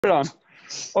We're on.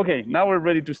 Okay, now we're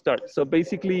ready to start. So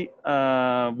basically,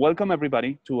 welcome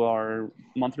everybody to our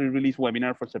monthly release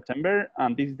webinar for September.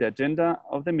 And this is the agenda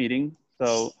of the meeting.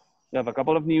 So we have a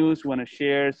couple of news. We want to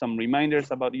share some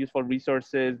reminders about useful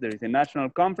resources. There is a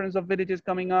national conference of villages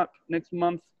coming up next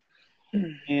month.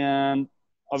 And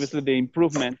obviously the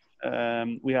improvement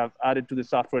we have added to the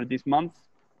software this month,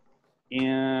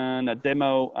 and a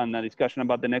demo and a discussion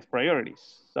about the next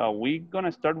priorities. So we're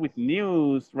gonna start with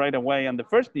news right away. And the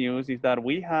first news is that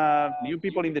we have new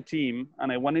people in the team,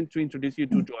 and I wanted to introduce you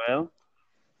to Joelle,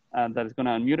 that is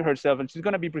gonna unmute herself, and she's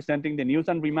gonna be presenting the news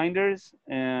and reminders.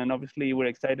 And obviously we're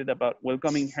excited about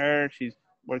welcoming her. She's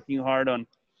working hard on,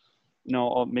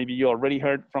 or maybe you already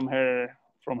heard from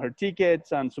her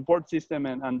tickets and support system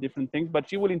and different things, but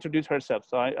she will introduce herself.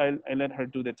 So I let her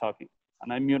do the talking,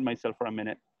 and I mute myself for a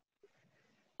minute.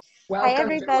 Hi,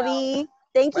 everybody.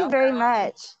 Thank you very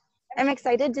much. I'm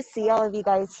excited to see all of you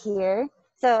guys here.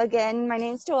 So again, my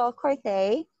name is Joelle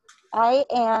Corthe.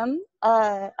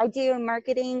 I do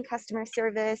marketing, customer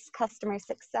service, customer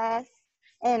success,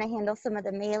 and I handle some of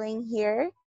the mailing here.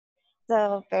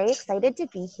 So very excited to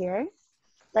be here.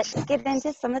 Let's get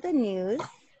into some of the news.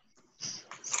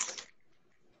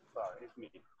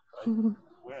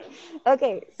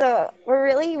 Okay, so we're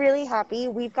really happy.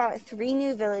 We've got 3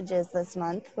 new villages this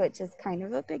month, which is kind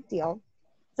of a big deal.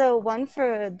 So one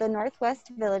for the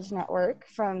Northwest Village Network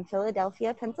from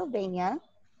Philadelphia, Pennsylvania,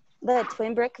 the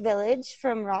Twin Brick Village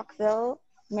from Rockville,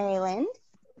 Maryland,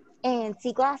 and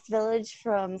Seaglass Village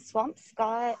from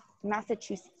Swampscott,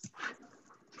 Massachusetts.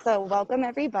 So welcome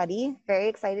everybody. Very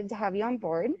excited to have you on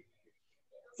board.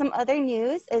 Some other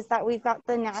news is that we've got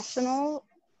the National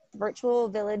Virtual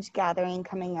Village Gathering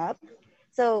coming up.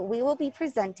 So we will be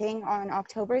presenting on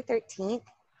October 13th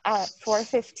at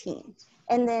 4:15.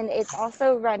 And then it's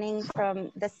also running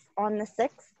from on the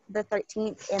 6th, the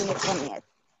 13th, and the 20th.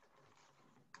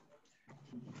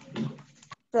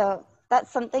 So that's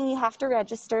something you have to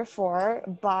register for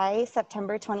by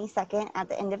September 22nd at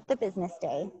the end of the business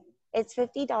day. It's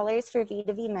 $50 for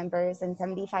V2V members and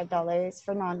 $75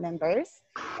 for non-members.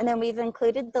 And then we've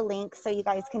included the link so you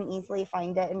guys can easily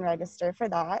find it and register for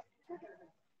that.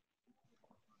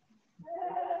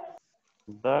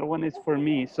 That one is for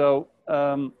me. So,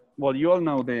 well, you all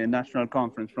know the national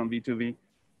conference from V2V,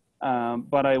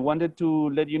 but I wanted to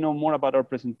let you know more about our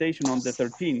presentation on the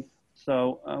 13th.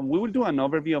 So we will do an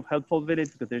overview of Helpful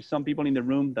Village because there's some people in the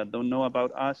room that don't know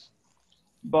about us.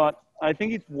 But I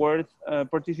think it's worth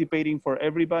participating for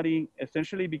everybody,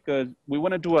 essentially because we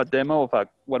want to do a demo of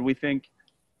what we think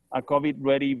a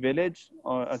COVID-ready village.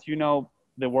 As you know,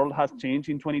 the world has changed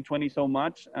in 2020 so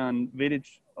much, and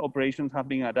village operations have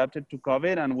been adapted to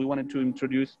COVID, and we wanted to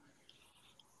introduce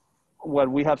what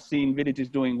we have seen villages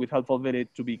doing with Helpful Village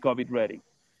to be COVID-ready.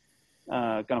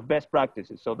 Kind of best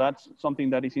practices. So that's something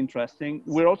that is interesting.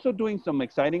 We're also doing some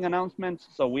exciting announcements.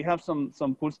 So we have some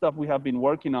cool stuff we have been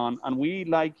working on, and we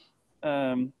like,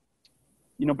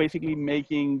 basically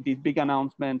making these big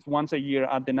announcements once a year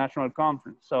at the national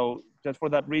conference. So just for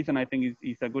that reason, I think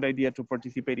it's a good idea to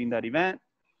participate in that event.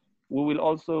 We will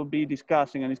also be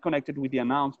discussing, and it's connected with the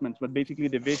announcements, but basically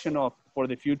the vision for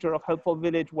the future of Helpful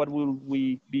Village, what will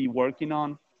we be working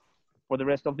on for the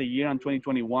rest of the year in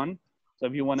 2021. So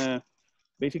if you want to,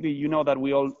 basically, you know that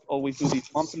we always do these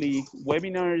monthly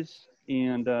webinars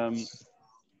and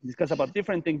discuss about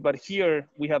different things, but here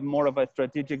we have more of a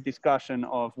strategic discussion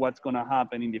of what's going to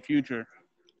happen in the future,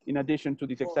 in addition to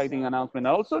this exciting announcement.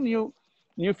 Also new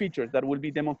features that will be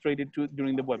demonstrated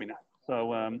during the webinar.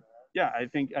 So yeah, I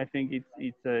think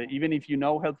it's even if you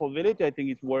know Helpful Village, I think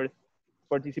it's worth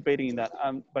participating in that.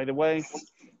 By the way,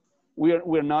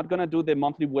 we're not going to do the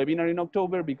monthly webinar in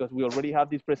October because we already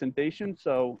have this presentation.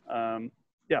 So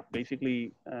yeah,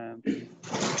 basically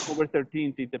October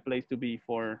 13th is the place to be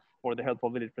for the Helpful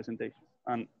Village presentation.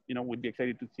 And we'd be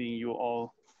excited to see you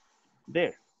all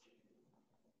there.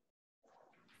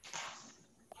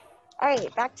 All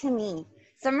right, back to me.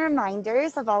 Some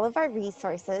reminders of all of our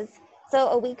resources. So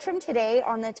a week from today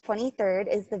on the 23rd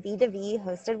is the V2V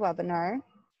hosted webinar.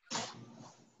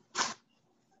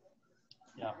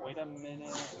 Yeah, wait a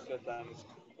minute because I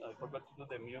forgot to do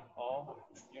the mute all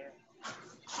here.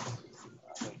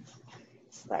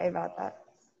 Sorry about that.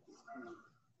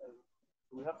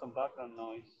 We have some background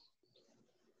noise.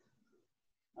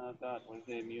 Oh God, where's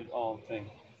the mute all thing?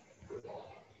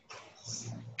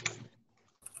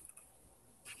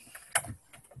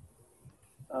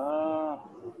 Oh,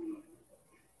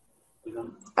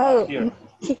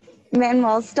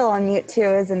 Manuel's still on mute too,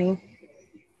 isn't he?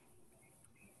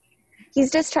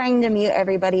 He's just trying to mute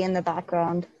everybody in the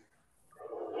background.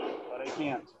 But I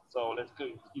can't, so let's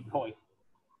keep going.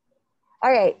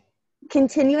 All right,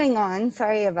 continuing on,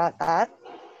 sorry about that.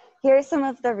 Here are some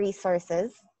of the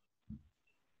resources.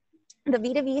 The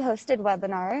B2B hosted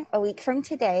webinar a week from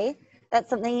today. That's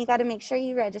something you got to make sure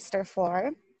you register for.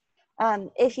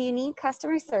 If you need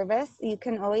customer service, you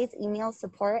can always email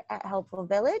support at Helpful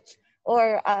Village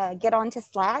or get onto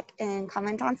Slack and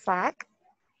comment on Slack.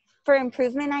 For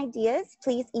improvement ideas,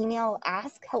 please email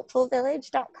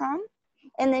askhelpfulvillage.com.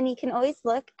 And then you can always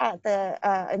look at the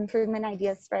improvement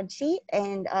ideas spreadsheet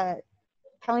and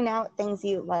point out things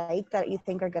you like that you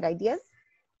think are good ideas.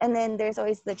 And then there's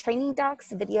always the training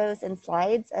docs, videos, and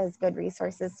slides as good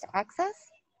resources to access.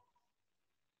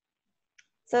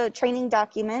 So training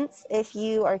documents, if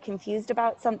you are confused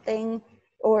about something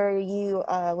or you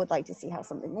would like to see how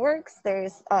something works,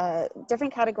 there's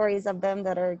different categories of them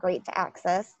that are great to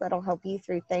access that'll help you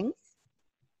through things.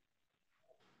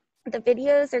 The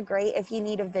videos are great if you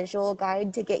need a visual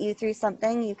guide to get you through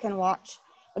something. You can watch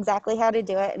exactly how to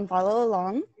do it and follow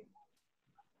along.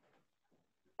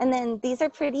 And then these are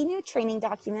pretty new training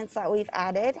documents that we've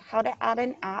added: how to add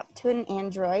an app to an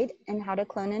Android and how to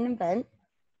clone an event.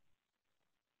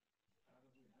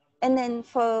 And then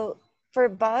for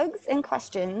bugs and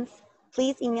questions,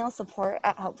 please email support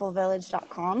at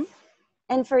helpfulvillage.com.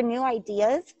 And for new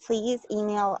ideas, please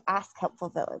email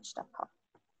askhelpfulvillage.com.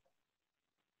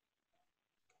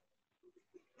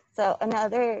 So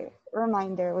another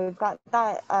reminder, we've got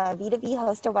that B2B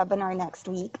hosted webinar next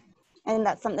week, and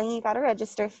that's something you got to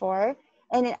register for.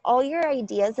 And all your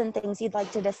ideas and things you'd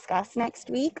like to discuss next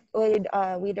week, we'd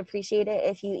appreciate it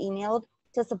if you emailed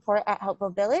to support at Helpful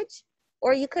Village,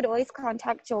 or you could always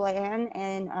contact Joanne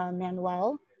and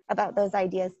Manuel about those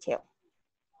ideas too.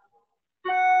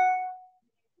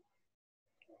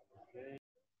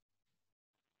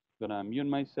 Gonna mute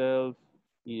myself,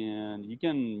 and you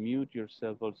can mute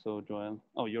yourself also, Joel.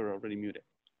 Oh, you're already muted.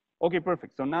 Okay,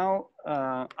 perfect. So now,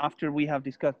 after we have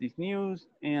discussed these news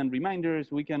and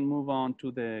reminders, we can move on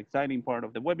to the exciting part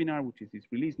of the webinar, which is these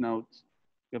release notes.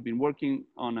 We have been working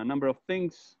on a number of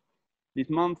things this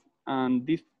month, and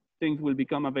these things will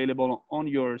become available on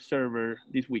your server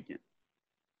this weekend.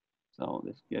 So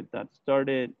let's get that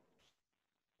started.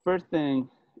 First thing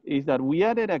is that we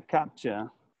added a Captcha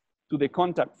to the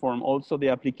contact form, also the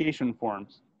application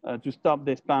forms, to stop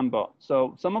the spam bot.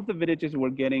 So some of the villages were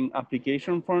getting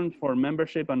application forms for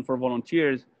membership and for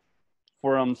volunteers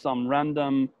from some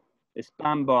random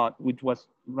spam bot, which was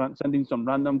sending some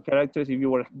random characters. If you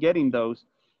were getting those,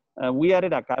 we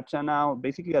added a Captcha now,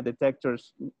 basically a detector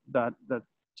that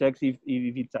checks if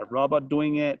it's a robot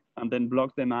doing it and then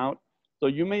blocks them out. So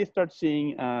you may start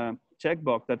seeing a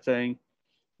checkbox that's saying,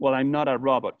 well, I'm not a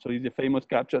robot. So it's a famous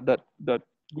Captcha that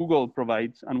Google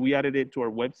provides, and we added it to our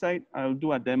website. I'll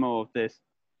do a demo of this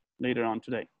later on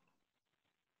today.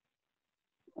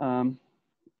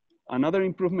 Another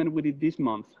improvement we did this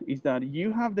month is that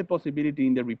you have the possibility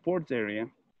in the reports area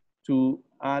to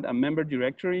add a member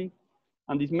directory.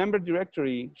 And this member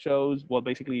directory shows, well,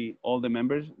 basically all the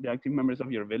members, the active members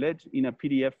of your village in a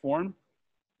PDF form.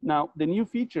 Now, the new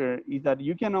feature is that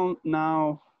you can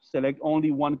now select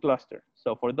only one cluster.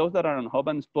 So for those that are on hub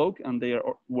and spoke and they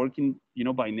are working,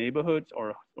 by neighborhoods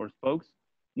or spokes,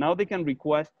 now they can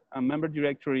request a member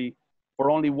directory for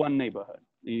only one neighborhood.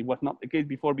 It was not the case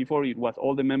before. Before it was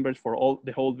all the members for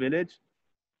the whole village.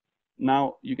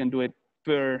 Now you can do it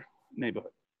per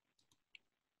neighborhood.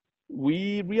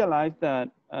 We realized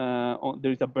that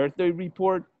there's a birthday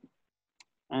report,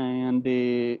 and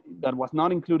that was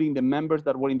not including the members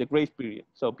that were in the grace period.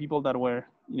 So people that were,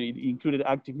 it included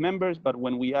active members, but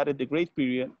when we added the grace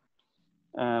period,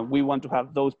 we want to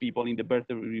have those people in the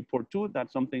birthday report too.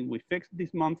 That's something we fixed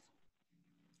this month.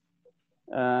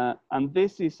 And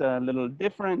this is a little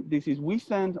different. We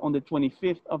send on the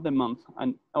 25th of the month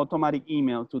an automatic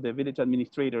email to the village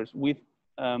administrators with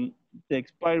the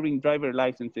expiring driver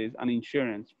licenses and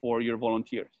insurance for your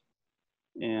volunteers.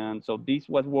 And so this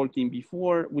was working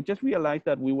before. We just realized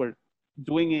that we were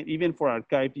doing it even for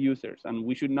archived users, and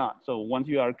we should not. So once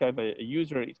you archive a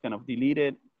user, it's kind of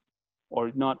deleted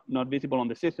or not visible on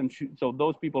the system. So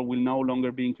those people will no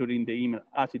longer be included in the email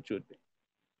as it should be.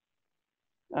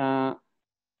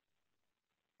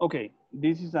 Okay,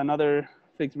 this is another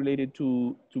fix related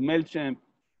to Mailchimp.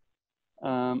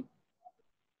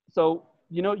 So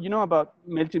you know about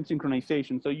Mailchimp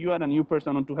synchronization. So you add a new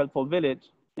person onto Helpful Village,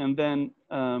 and then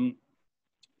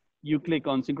you click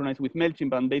on synchronize with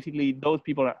Mailchimp, and basically those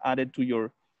people are added to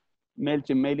your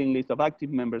Mailchimp mailing list of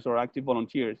active members or active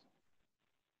volunteers.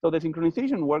 So the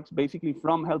synchronization works basically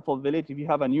from Helpful Village. If you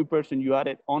have a new person, you add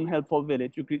it on Helpful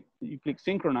Village, you click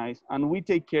synchronize, and we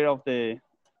take care of the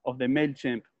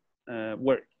Mailchimp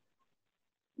work.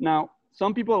 Now,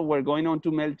 some people were going on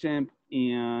to Mailchimp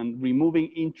and removing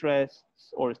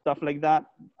interests or stuff like that.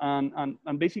 And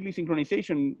basically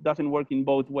synchronization doesn't work in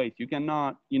both ways. You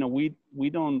cannot, we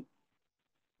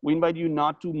invite you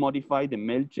not to modify the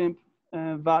Mailchimp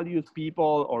values,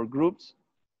 people or groups,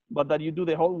 but that you do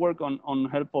the whole work on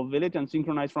Helpful Village and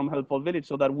synchronize from Helpful Village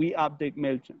so that we update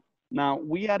Mailchimp. Now,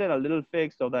 we added a little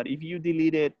fix so that if you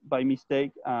deleted by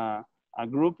mistake a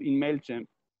group in Mailchimp,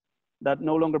 that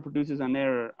no longer produces an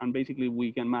error, and basically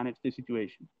we can manage the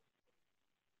situation.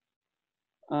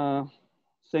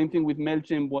 Same thing with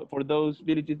Mailchimp. For those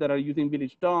villages that are using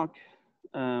Village Talk,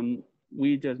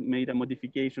 we just made a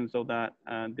modification so that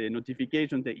the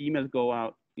notifications, the emails go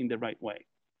out in the right way.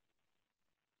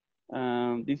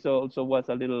 This also was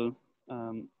a little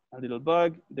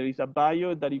bug. There is a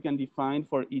bio that you can define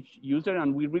for each user,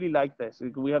 and we really like this.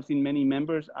 We have seen many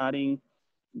members adding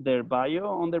their bio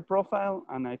on their profile,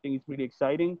 and I think it's really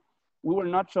exciting. We were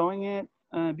not showing it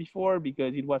before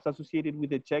because it was associated with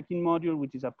the check-in module,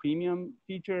 which is a premium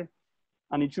feature,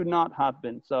 and it should not have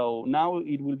been. So now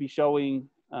it will be showing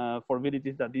for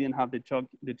villages that didn't have the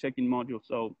check-in module,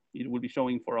 so it will be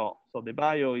showing for all. So the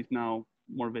bio is now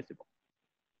more visible.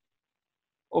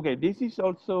 Okay, this is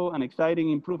also an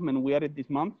exciting improvement we added this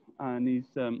month, and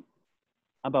it's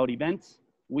about events.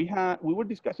 We were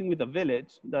discussing with a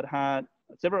village that had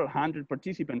several hundred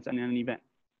participants in an event.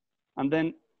 And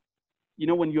then,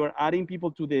 when you're adding people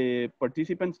to the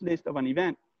participants list of an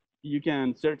event, you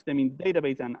can search them in the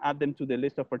database and add them to the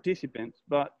list of participants.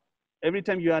 But every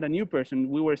time you add a new person,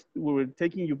 we were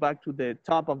taking you back to the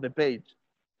top of the page.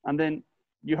 And then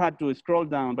you had to scroll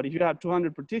down. But if you have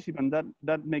 200 participants,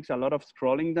 that makes a lot of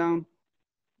scrolling down.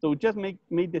 So just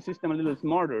made the system a little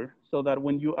smarter so that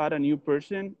when you add a new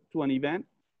person to an event,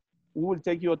 we will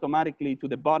take you automatically to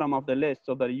the bottom of the list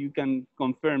so that you can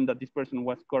confirm that this person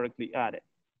was correctly added.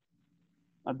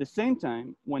 At the same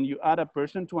time, when you add a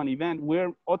person to an event,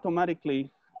 we're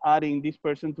automatically adding this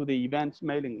person to the events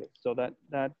mailing list. So that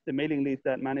the mailing list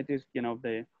that manages,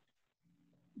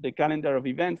 the calendar of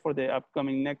events for the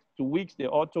upcoming next 2 weeks, the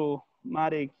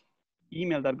automatic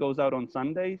email that goes out on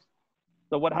Sundays.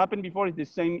 So what happened before is the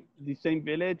same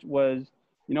village was,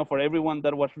 for everyone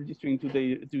that was registering to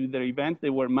their events, they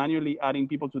were manually adding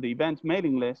people to the events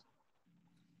mailing list.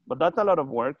 But that's a lot of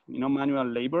work, manual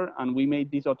labor, and we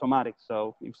made this automatic.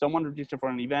 So if someone registered for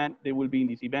an event, they will be in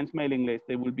this events mailing list.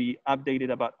 They will be updated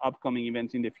about upcoming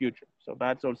events in the future. So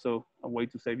that's also a way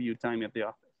to save you time at the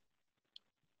office.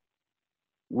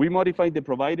 We modified the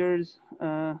providers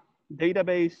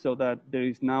database so that there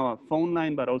is now a phone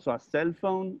line, but also a cell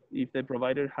phone. If the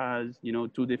provider has,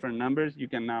 2 different numbers, you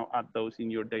can now add those in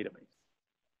your database.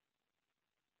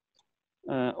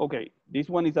 Okay, this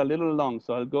one is a little long,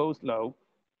 so I'll go slow.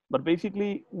 But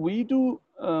basically, we do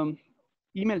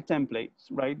email templates,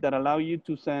 right, that allow you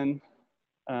to send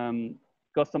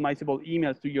customizable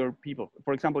emails to your people.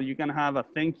 For example, you can have a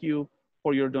thank you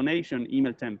for your donation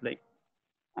email template.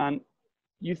 And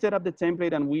you set up the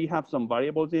template and we have some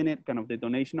variables in it, kind of the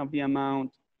donation of the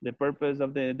amount, the purpose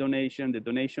of the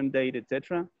donation date,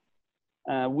 etc.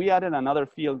 We added another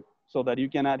field so that you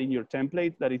can add in your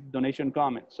template that is donation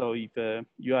comment. So if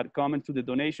you add comments to the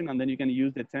donation and then you can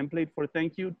use the template for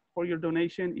thank you for your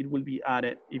donation, it will be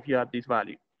added if you have this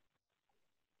value.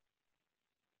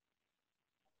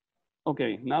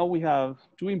 Okay, now we have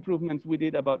 2 improvements we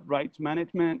did about rights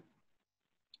management.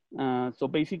 So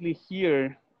basically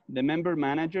here, the member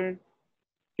manager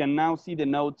can now see the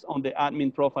notes on the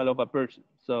admin profile of a person.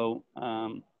 So,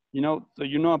 you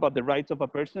know about the rights of a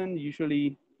person.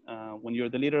 Usually when you're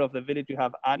the leader of the village, you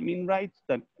have admin rights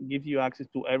that gives you access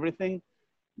to everything,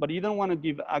 but you don't want to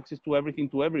give access to everything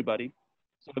to everybody.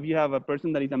 So if you have a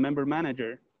person that is a member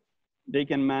manager, they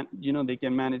can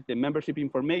manage the membership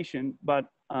information, but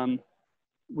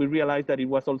we realized that it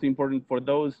was also important for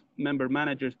those member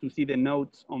managers to see the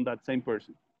notes on that same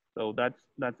person. So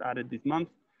that's added this month.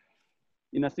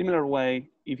 In a similar way,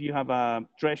 if you have a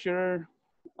treasurer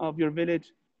of your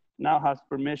village, now has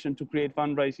permission to create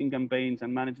fundraising campaigns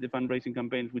and manage the fundraising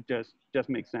campaigns, which just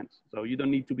makes sense. So you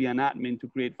don't need to be an admin to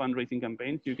create fundraising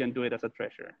campaigns. You can do it as a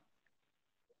treasurer.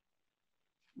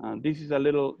 This is a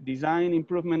little design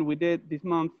improvement we did this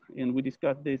month, and we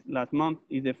discussed this last month,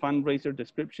 is the fundraiser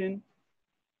description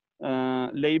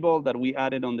label that we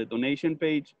added on the donation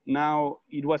page. Now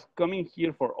it was coming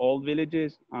here for all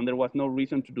villages and there was no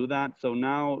reason to do that. So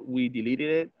now we deleted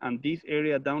it. And this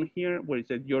area down here where it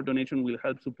says your donation will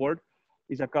help support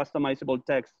is a customizable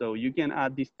text. So you can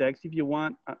add this text if you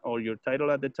want or your title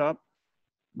at the top,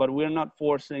 but we're not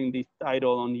forcing this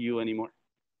title on you anymore.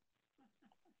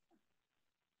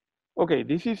 Okay,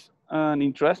 this is an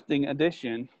interesting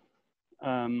addition.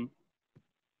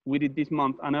 we did this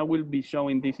month, and I will be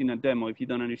showing this in a demo if you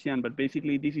don't understand, but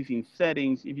basically this is in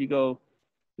settings. If you go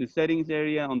to the settings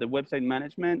area on the website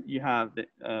management, you have the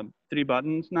 3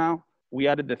 buttons now. We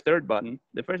added the 3rd button.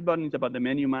 The first button is about the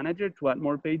menu manager to add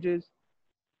more pages.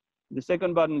 The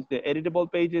second button is the editable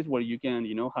pages where you can,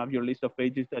 have your list of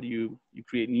pages that you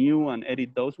create new and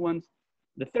edit those ones.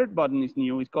 The 3rd button is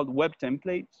new. It's called web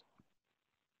templates.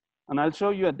 And I'll show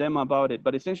you a demo about it.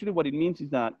 But essentially what it means is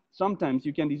that sometimes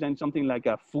you can design something like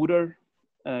a footer,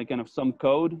 kind of some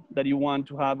code that you want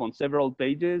to have on several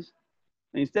pages.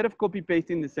 And instead of copy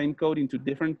pasting the same code into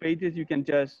different pages, you can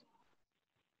just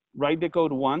write the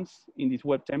code once in this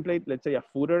web template, let's say a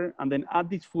footer, and then add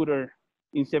this footer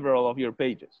in several of your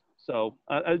pages. So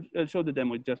I'll show the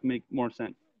demo, it just makes more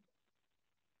sense.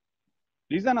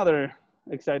 This is another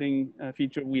exciting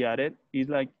feature we added, is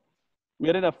like, we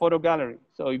added a photo gallery.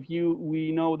 So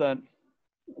we know that,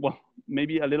 well,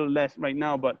 maybe a little less right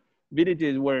now, but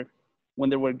villages where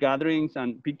when there were gatherings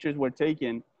and pictures were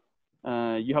taken,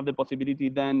 you have the possibility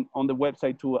then on the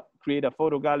website to create a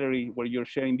photo gallery where you're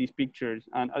sharing these pictures.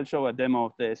 And I'll show a demo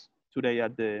of this today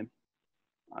at the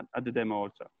demo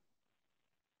also.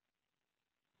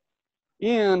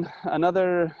 And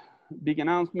another big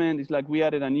announcement is like we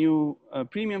added a new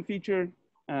premium feature.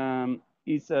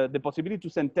 Is the possibility to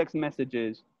send text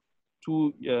messages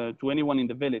to anyone in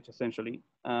the village, essentially.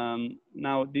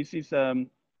 Now, this is,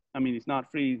 it's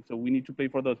not free, so we need to pay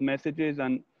for those messages.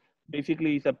 And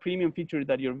basically, it's a premium feature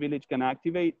that your village can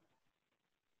activate.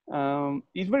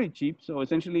 It's very cheap. So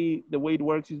essentially, the way it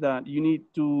works is that you need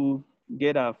to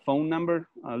get a phone number,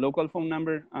 a local phone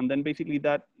number, and then basically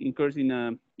that incurs in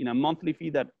a monthly fee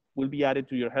that will be added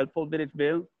to your Helpful Village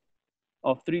bill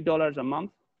of $3 a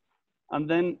month. And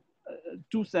then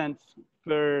 2 cents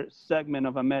per segment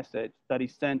of a message that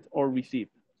is sent or received.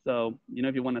 So,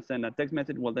 if you want to send a text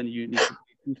message, well, then you need to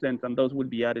pay 2 cents, and those will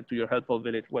be added to your Helpful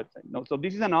Village website. No, so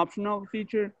this is an optional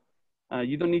feature.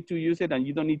 You don't need to use it and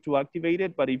you don't need to activate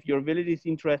it. But if your village is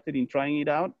interested in trying it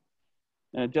out,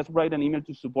 just write an email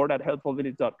to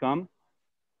support@helpfulvillage.com,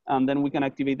 and then we can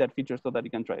activate that feature so that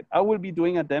you can try it. I will be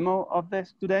doing a demo of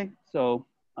this today. So,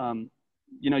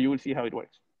 you will see how it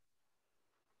works.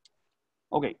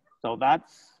 Okay, so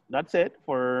that's it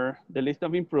for the list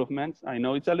of improvements. I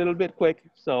know it's a little bit quick.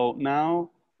 So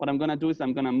now what I'm gonna do is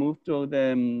I'm gonna move to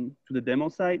the demo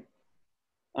site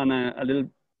and a little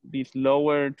bit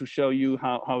slower to show you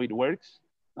how it works.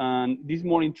 And this is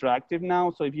more interactive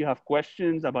now. So if you have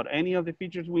questions about any of the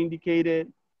features we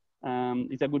indicated,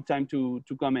 it's a good time to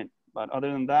come in. But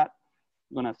other than that,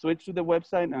 I'm gonna switch to the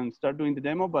website and start doing the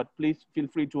demo, but please feel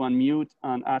free to unmute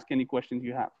and ask any questions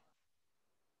you have.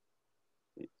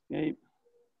 Okay.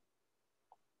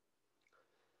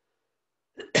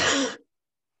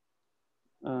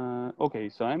 Okay,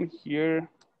 so I'm here.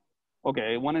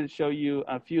 Okay, I wanted to show you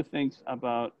a few things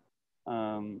about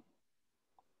the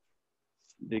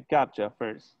Captcha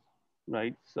first,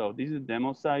 right? So this is the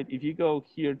demo site. If you go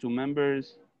here to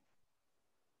members,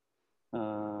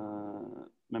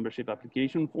 membership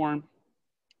application form.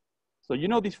 So you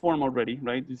know this form already,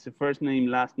 right? It's the first name,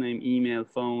 last name, email,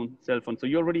 phone, cell phone. So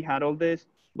you already had all this,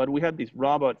 but we had these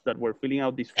robots that were filling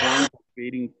out these forms,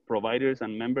 creating providers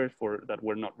and members that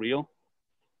were not real.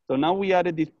 So now we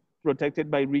added this protected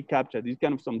by reCAPTCHA. This is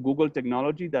kind of some Google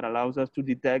technology that allows us to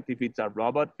detect if it's a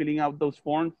robot filling out those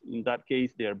forms. In that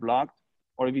case, they're blocked,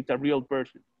 or if it's a real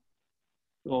person.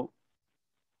 So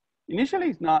initially,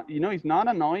 it's not, it's not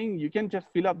annoying. You can just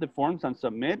fill up the forms and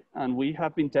submit. And we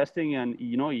have been testing, and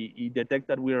it detects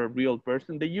that we're a real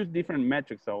person. They use different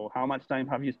metrics. So how much time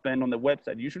have you spent on the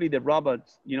website? Usually the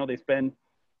robots, they spend,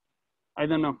 I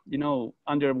don't know,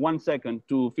 under 1 second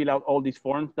to fill out all these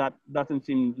forms. That doesn't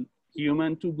seem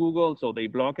human to Google, so they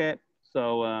block it. So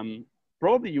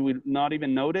probably you will not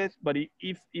even notice, but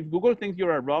if Google thinks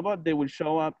you're a robot, they will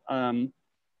show up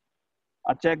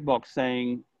a checkbox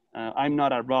saying, I'm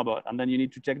not a robot. And then you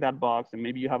need to check that box, and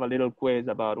maybe you have a little quiz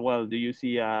about, well, do you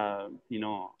see a,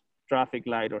 traffic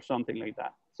light or something like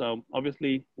that. So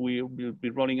obviously we will be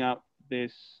rolling out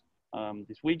this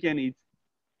this weekend. It's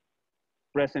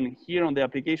present here on the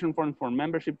application form for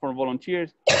membership for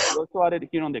volunteers. We also added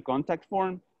here on the contact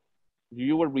form.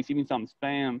 You were receiving some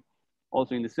spam,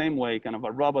 also in the same way, kind of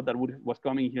a robot that was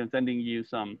coming here and sending you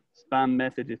some spam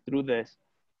messages through this.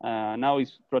 Now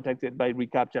it's protected by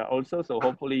reCAPTCHA also, so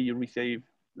hopefully you receive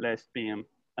less spam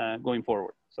going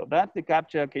forward. So that's the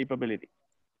CAPTCHA capability.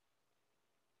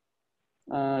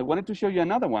 I wanted to show you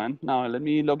another one. Now let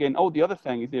me log in. Oh, the other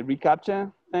thing is the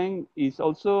reCAPTCHA thing is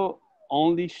also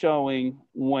only showing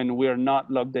when we're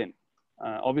not logged in.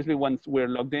 Obviously, once we're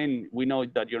logged in, we know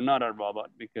that you're not a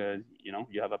robot because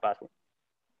you have a password.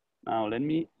 Now let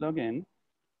me log in.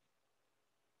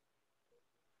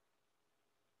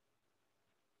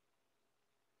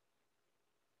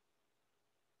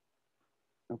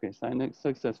 Okay, sign in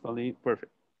successfully,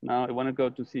 perfect. Now I wanna go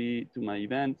to see to my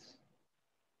events.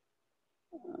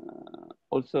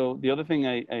 Also, the other thing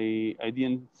I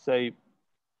didn't say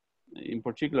in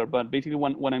particular, but basically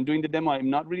when I'm doing the demo, I'm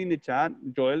not reading the chat.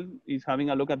 Joel is having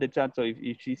a look at the chat, so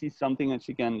if she sees something and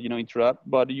she can, interrupt,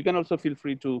 but you can also feel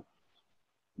free to,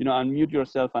 unmute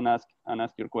yourself and ask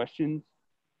your questions.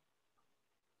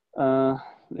 Let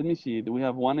me see, do we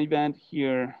have one event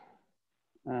here?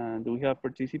 Do we have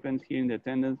participants here in the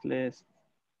attendance list?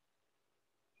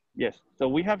 Yes, so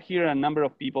we have here a number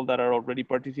of people that are already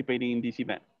participating in this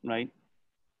event, right?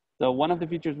 So one of the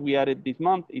features we added this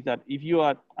month is that if you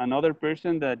add another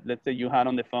person that, let's say you had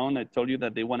on the phone that told you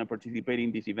that they want to participate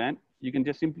in this event, you can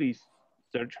just simply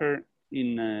search her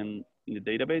in the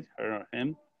database, her or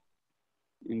him.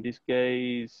 In this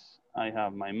case, I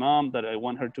have my mom that I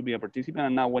want her to be a participant.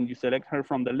 And now when you select her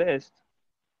from the list,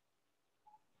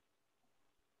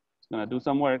 it's gonna do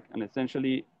some work and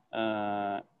essentially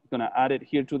gonna add it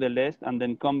here to the list and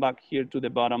then come back here to the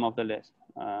bottom of the list.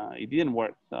 It didn't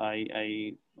work. So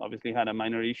I obviously had a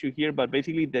minor issue here, but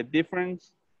basically the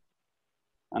difference,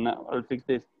 and I'll fix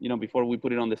this, before we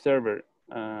put it on the server.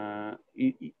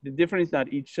 The difference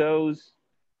that it shows,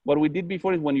 what we did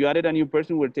before is when you added a new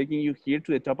person, we're taking you here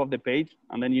to the top of the page,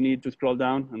 and then you need to scroll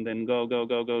down and then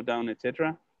go down,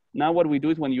 etc. Now what we do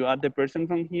is when you add the person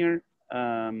from here,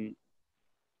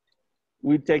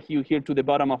 we take you here to the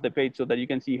bottom of the page so that you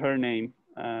can see her name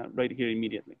right here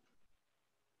immediately.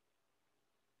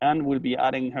 And we'll be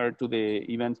adding her to the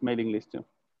events mailing list too.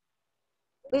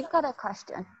 We've got a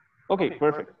question. Okay,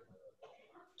 perfect.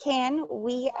 Can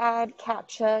we add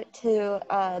Captcha to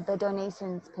the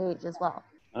donations page as well?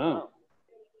 Oh,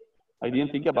 I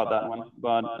didn't think about that one,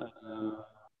 but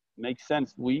makes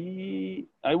sense.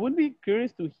 I would be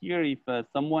curious to hear if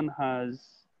someone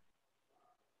has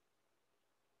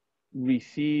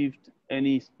received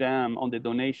any spam on the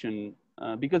donation,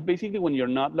 because basically when you're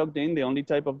not logged in, the only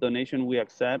type of donation we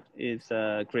accept is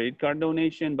a credit card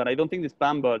donation, but I don't think the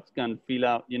spam bots can fill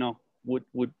out,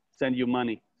 would send you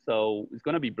money. So it's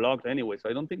gonna be blocked anyway. So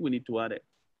I don't think we need to add it.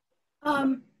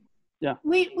 Yeah.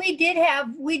 We did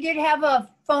have a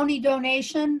phony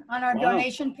donation on our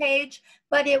donation page,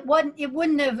 but it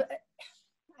wouldn't have,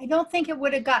 I don't think it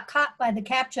would have got caught by the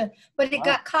Captcha, but it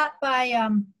got caught by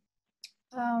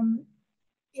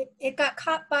it got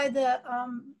caught by the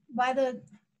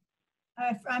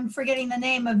I'm forgetting the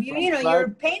name of your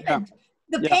payment.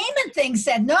 The payment thing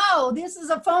said, no, this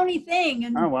is a phony thing,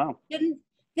 and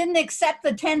didn't accept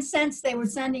the 10 cents they were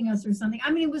sending us or something.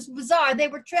 I mean, it was bizarre. They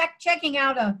were checking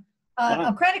out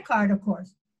a credit card, of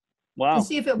course, to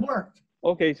see if it worked.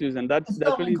 Okay, Susan, that's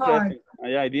really interesting.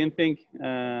 Yeah, I didn't think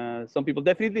some people,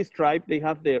 definitely Stripe, they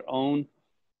have their own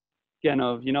kind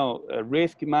of,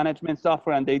 risk management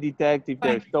software, and they detect if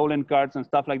there's stolen cards and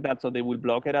stuff like that, so they will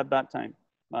block it at that time.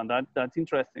 That's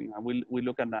interesting. We'll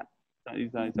look at that.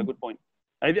 It's a good point.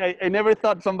 I never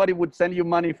thought somebody would send you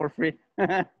money for free.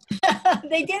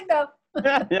 They did though.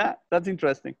 Yeah, that's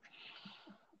interesting.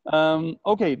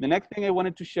 Okay, the next thing I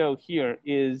wanted to show here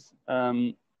is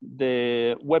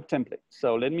the web template.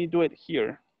 So let me do it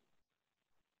here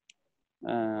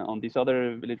on this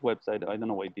other village website. I don't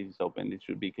know why this is open. It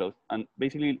should be closed. And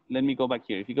basically, let me go back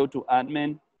here. If you go to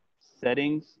admin,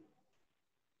 settings,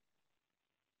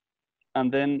 and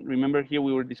then remember here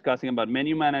we were discussing about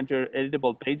menu manager,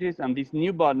 editable pages, and this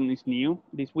new button is new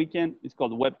this weekend. It's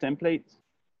called web templates.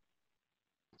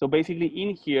 So basically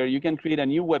in here, you can create a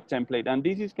new web template, and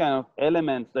this is kind of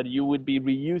elements that you would be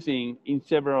reusing in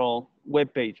several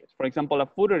web pages. For example, a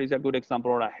footer is a good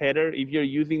example, or a header. If you're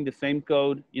using the same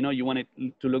code, you want it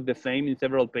to look the same in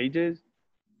several pages,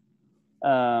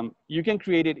 you can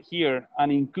create it here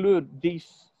and include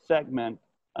this segment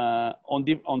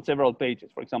on several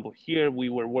pages. For example, here we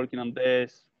were working on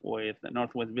this with the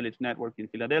Northwest Village Network in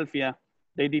Philadelphia.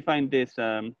 They defined this,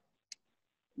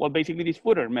 well, basically this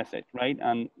footer message, right?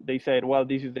 And they said, well,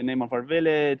 this is the name of our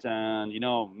village and,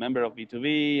 member of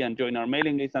B2B and join our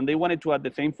mailing list. And they wanted to add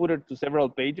the same footer to several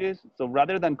pages. So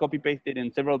rather than copy paste it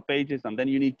in several pages, and then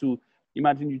you need to,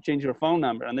 imagine you change your phone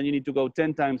number and then you need to go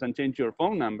 10 times and change your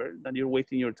phone number, then you're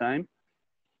wasting your time.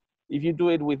 If you do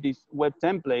it with these web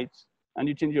templates and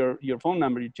you change your phone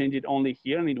number, you change it only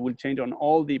here and it will change on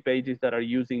all the pages that are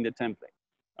using the template.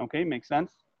 Okay, makes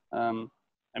sense?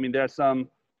 I mean, there are some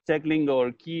tech lingo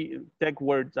or key tech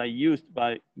words I used,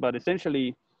 but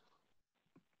essentially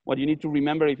what you need to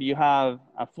remember, if you have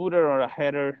a footer or a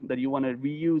header that you want to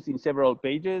reuse in several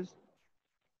pages,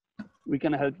 we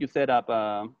can help you set up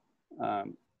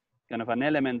kind of an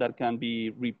element that can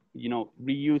be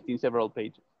reused in several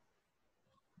pages.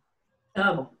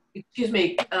 Excuse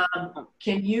me,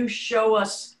 can you show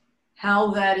us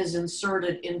how that is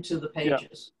inserted into the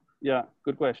pages? Yeah,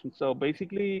 good question. So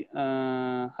basically,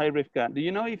 hi Rivka, do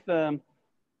you know if,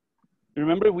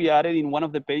 remember we added in one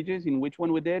of the pages, in which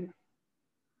one we did?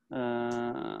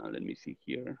 Let me see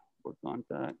here for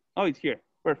contact. Oh, it's here,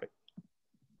 perfect.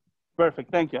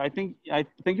 Perfect, thank you.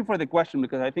 Thank you for the question,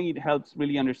 because I think it helps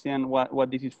really understand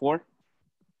what this is for.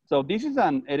 So this is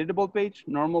an editable page,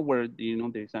 normal, where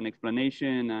there's an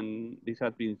explanation and this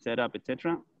has been set up,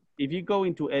 etc. If you go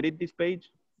into edit this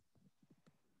page,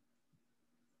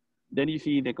 then you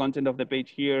see the content of the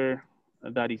page here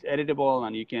that is editable,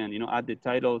 and you can add the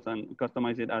titles and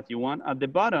customize it as you want. At the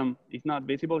bottom, it's not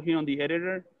visible here on the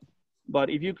editor, but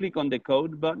if you click on the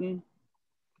code button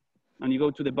and you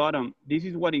go to the bottom, this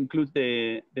is what includes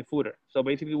the footer. So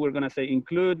basically we're gonna say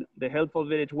include the Helpful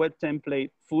Village web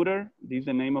template footer. This is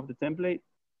the name of the template.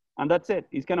 And that's it,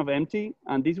 it's kind of empty.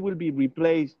 And this will be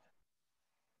replaced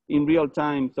in real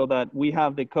time so that we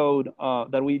have the code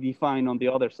that we define on the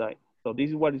other side. So this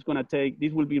is what it's gonna take.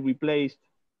 This will be replaced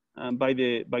by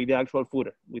the actual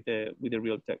footer with the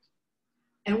real text.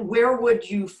 And where would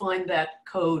you find that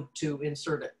code to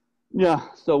insert it? Yeah,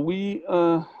 so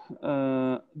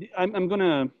I'm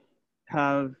gonna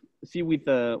see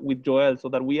with Joel so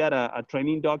that we add a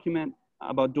training document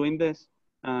about doing this,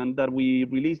 and that we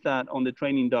release that on the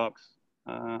training docs,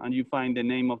 and you find the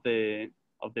name of the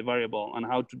variable and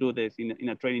how to do this in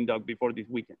a training doc before this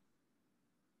weekend.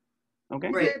 Okay.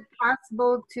 Is it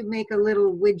possible to make a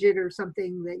little widget or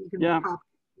something that you can pop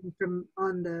from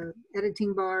on the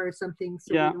editing bar or something?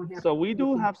 So yeah, we don't have so we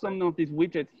do have some of these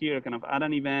widgets here, kind of add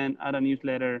an event, add a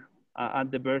newsletter, add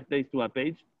the birthdays to a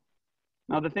page.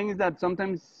 Now the thing is that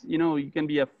sometimes, you can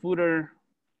be a footer,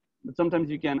 but sometimes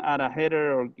you can add a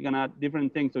header, or you can add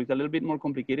different things. So it's a little bit more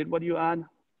complicated what you add,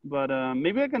 but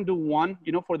maybe I can do one,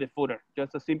 for the footer,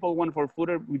 just a simple one for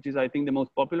footer, which is I think the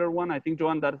most popular one. I think,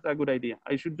 Joanne, that's a good idea.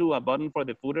 I should do a button for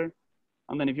the footer.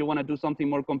 And then if you want to do something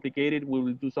more complicated, we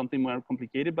will do something more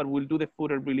complicated, but we'll do the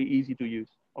footer really easy to use.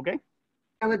 Okay?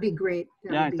 That would be great.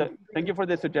 Thank you for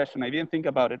the suggestion. I didn't think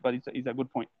about it, but it's a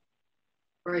good point.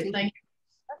 All right, thank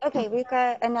you. Okay, we've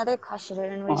got another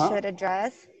question we should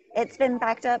address. It's been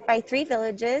backed up by 3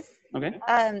 villages. Okay.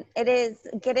 It is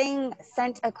getting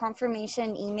sent a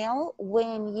confirmation email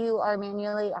when you are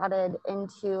manually added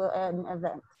into an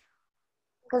event.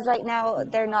 Because right now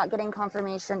they're not getting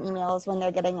confirmation emails when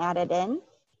they're getting added in.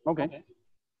 Okay.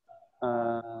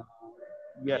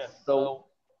 Yes. So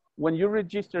when you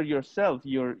register yourself,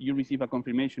 you receive a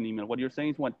confirmation email. What you're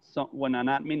saying is when an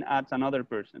admin adds another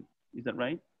person. Is that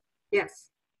right?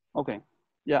 Yes. Okay.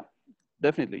 Yeah,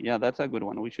 definitely. Yeah, that's a good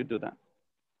one. We should do that.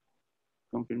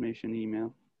 Confirmation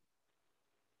email.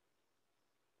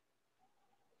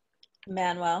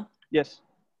 Manuel? Yes.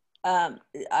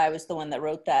 I was the one that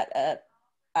wrote that.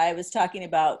 I was talking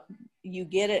about, you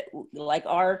get it, like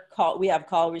our call, we have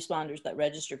call responders that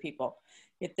register people.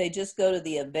 If they just go to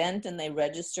the event and they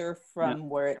register from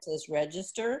where it says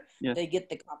register, they get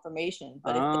the confirmation.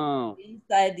 But if they're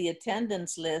inside the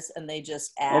attendance list and they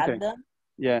just add them,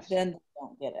 then they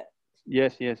don't get it.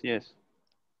 Yes.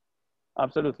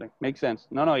 Absolutely, makes sense.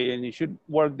 No, and it should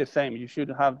work the same. You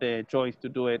should have the choice to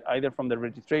do it either from the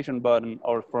registration button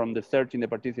or from the search in the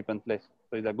participant list.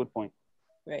 So it's a good point.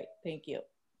 Great, thank you.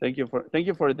 Thank you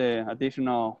for the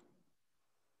additional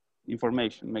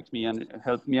information. Makes me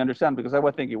helps me understand, because I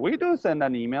was thinking we do send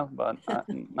an email, but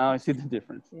now I see the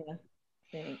difference. Yeah,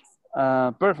 thanks.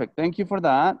 Perfect. Thank you for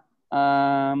that.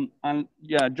 And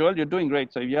yeah, Joel, you're doing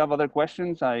great. So if you have other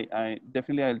questions, I'll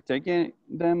take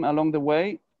them along the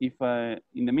way. If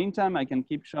in the meantime, I can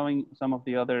keep showing some of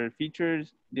the other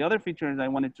features. The other features I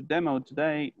wanted to demo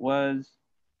today was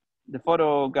the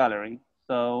photo gallery.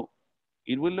 So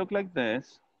it will look like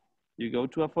this. You go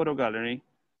to a photo gallery.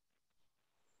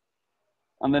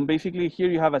 And then basically here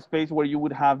you have a space where you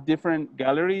would have different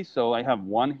galleries. So I have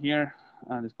one here,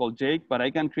 and it's called Jake, but I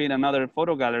can create another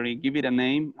photo gallery, give it a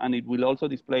name, and it will also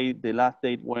display the last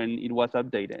date when it was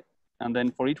updated. And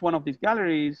then for each one of these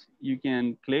galleries, you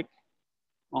can click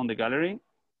on the gallery,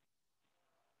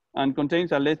 and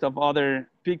contains a list of other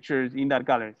pictures in that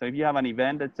gallery. So if you have an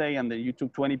event, let's say, and then you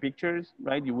took 20 pictures,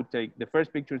 right? You would take, the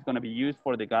first picture is gonna be used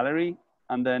for the gallery,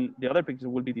 and then the other pictures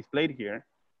will be displayed here.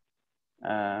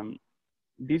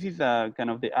 This is a kind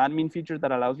of the admin feature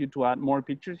that allows you to add more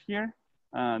pictures here.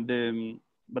 But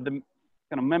the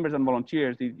kind of members and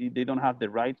volunteers, they don't have the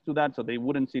rights to that, so they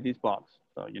wouldn't see this box.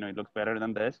 So, it looks better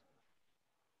than this.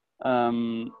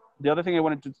 The other thing I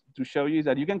wanted to show you is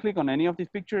that you can click on any of these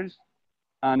pictures,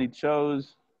 and it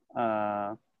shows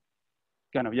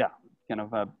kind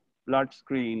of a large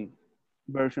screen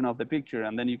version of the picture,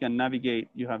 and then you can navigate.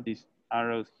 You have these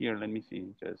arrows here. Let me see,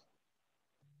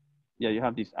 you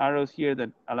have these arrows here that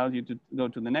allows you to go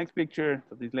to the next picture.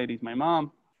 So this lady is my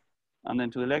mom, and then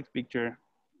to the next picture,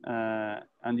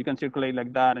 and you can circulate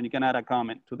like that, and you can add a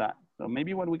comment to that. So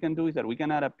maybe what we can do is that we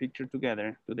can add a picture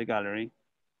together to the gallery.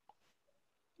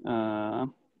 Let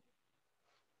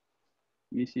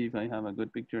me see if I have a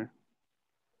good picture.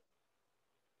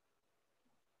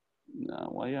 No,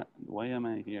 why am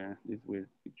I here? This weird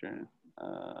picture.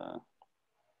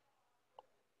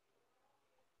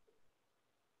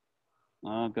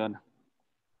 Oh God.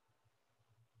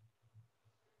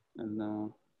 And let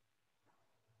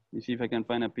me see if I can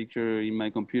find a picture in my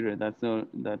computer. That's the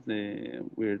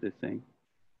weirdest thing.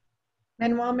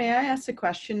 Manuel, may I ask a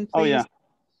question, please? Oh yeah.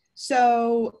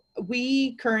 So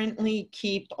we currently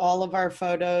keep all of our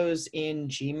photos in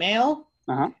Gmail.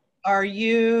 Uh-huh. Are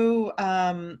you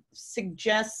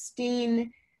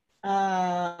suggesting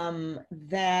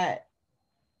that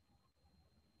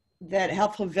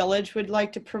Helpful Village would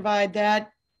like to provide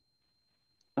that?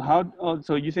 How? Oh,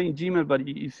 so you say in Gmail, but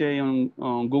you say on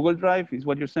Google Drive is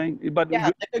what you're saying? But yeah,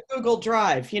 like a Google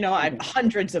Drive. You know, I have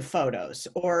hundreds of photos.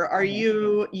 Or are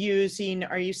you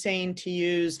saying to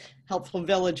use Helpful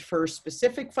Village for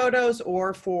specific photos,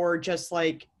 or for just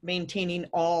like maintaining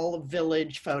all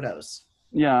Village photos?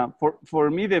 Yeah, for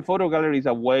me, the photo gallery is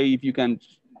a way if you can,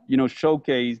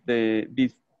 showcase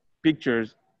these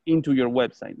pictures into your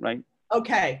website, right?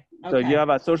 Okay. So you have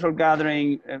a social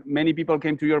gathering, many people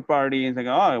came to your party and say,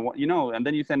 oh, and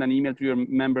then you send an email to your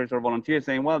members or volunteers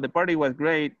saying, well, the party was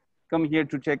great. Come here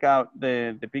to check out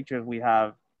the pictures we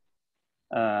have,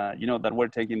 that we're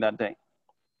taking that day.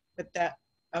 But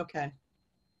okay.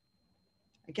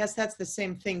 I guess that's the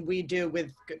same thing we do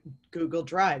with Google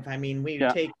Drive. I mean, we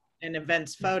take an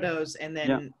event's photos and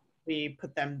then we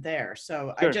put them there.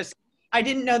 So sure. I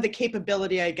didn't know the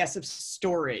capability, I guess, of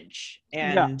storage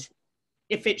and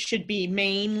if it should be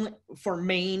main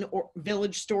or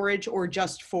Village storage or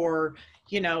just for,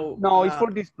 No, it's for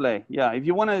display. Yeah, if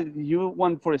you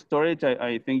want for storage,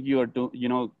 I think you are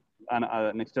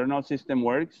an external system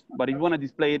works. But if you want to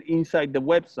display it inside the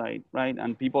website, right?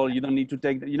 And people, you don't need to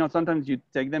take, sometimes you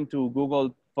take them to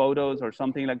Google Photos or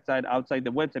something like that outside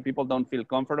the website. People don't feel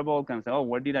comfortable. Can say, oh,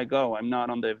 where did I go? I'm not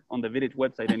on the Village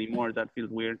website anymore. That feels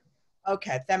weird.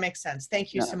 Okay, that makes sense.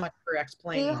 Thank you so much for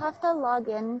explaining. Do you have to log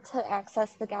in to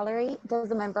access the gallery? Does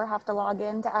the member have to log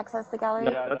in to access the gallery?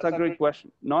 Yeah, that's a great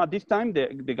question. No, at this time,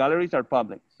 the galleries are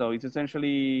public. So it's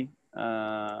essentially,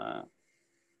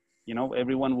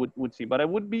 everyone would see. But I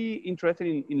would be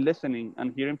interested in listening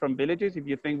and hearing from villages if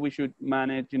you think we should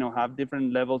manage, have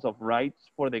different levels of rights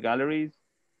for the galleries.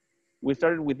 We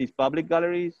started with these public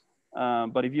galleries.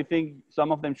 But if you think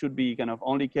some of them should be kind of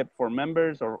only kept for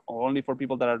members or only for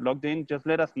people that are logged in, just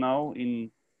let us know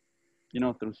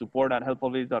through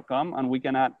support@helpfulvillage.com and we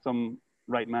can add some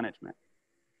right management.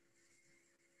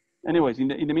 Anyways, in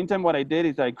the meantime, what I did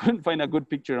is I couldn't find a good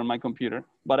picture on my computer,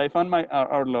 but I found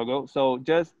our logo. So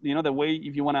just, the way,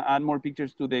 if you want to add more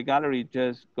pictures to the gallery,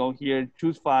 just go here,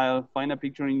 choose file, find a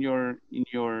picture in your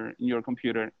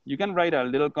computer. You can write a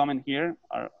little comment here,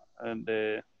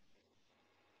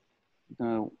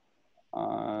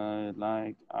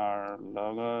 like our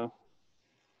logo,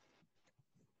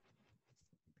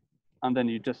 and then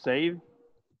you just save,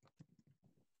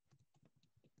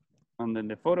 and then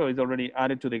the photo is already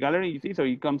added to the gallery. You see, so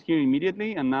it comes here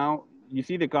immediately, and now you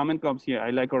see the comment comes here. I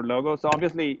like our logo. So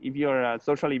obviously, if you're a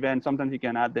social event, sometimes you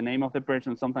can add the name of the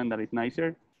person, something that is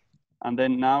nicer, and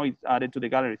then now it's added to the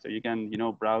gallery. So you can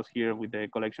browse here with the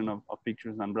collection of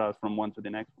pictures and browse from one to the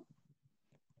next one.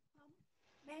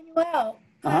 Manuel,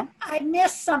 I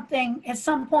missed something at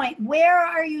some point. Where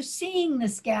are you seeing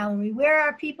this gallery? Where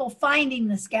are people finding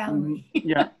this gallery?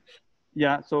 Yeah.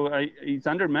 So it's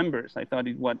under members. I thought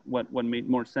what made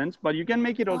more sense. But you can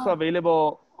make it also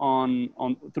available on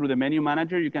through the menu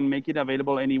manager. You can make it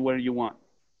available anywhere you want.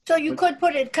 So you could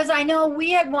put it, because I know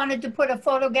we had wanted to put a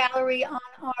photo gallery on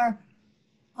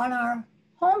our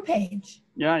homepage.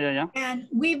 Yeah. And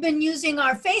we've been using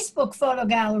our Facebook photo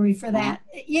gallery for that,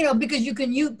 because you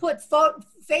can put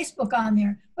Facebook on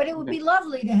there. But it would be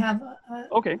lovely to have a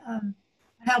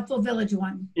Helpful Village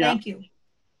one. Yeah. Thank you.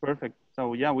 Perfect.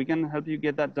 So yeah, we can help you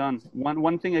get that done.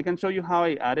 One thing, I can show you how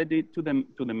I added it to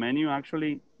the menu.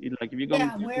 Actually, like if you go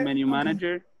to menu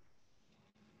manager,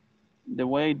 the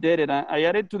way I did it, I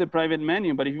added to the private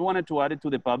menu. But if you wanted to add it to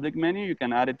the public menu, you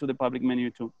can add it to the public menu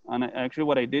too. And actually,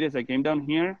 what I did is I came down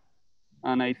here,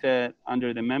 and I said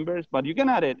under the members. But you can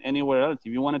add it anywhere else.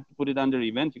 If you wanted to put it under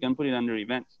events, you can put it under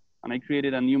events. and I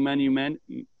created a new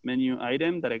menu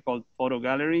item that I called photo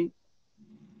gallery.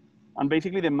 And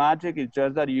basically the magic is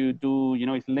just that you do,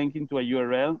 it's linking to a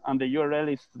URL, and the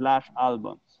URL is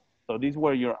 /albums. So this is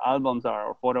where your albums are,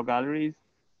 or photo galleries.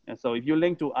 And so if you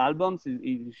link to albums,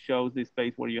 it shows this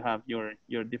space where you have your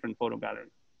different photo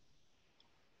galleries.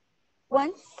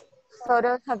 Once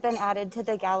photos have been added to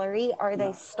the gallery, are they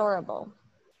storable?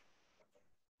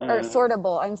 Or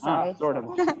sortable, I'm sorry.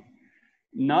 Sortable.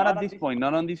 Not at this point,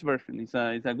 not on this version. It's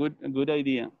a good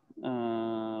idea.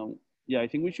 Yeah, I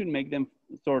think we should make them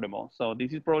sortable. So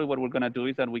this is probably what we're gonna do,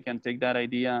 is that we can take that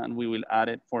idea and we will add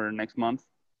it for next month,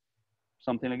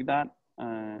 something like that.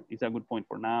 It's a good point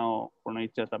for now. For now,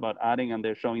 it's just about adding, and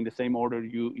they're showing the same order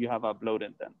you have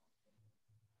uploaded them.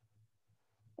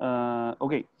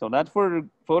 Okay, so that's for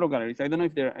photo galleries. I don't know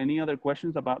if there are any other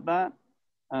questions about that.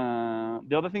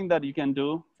 The other thing that you can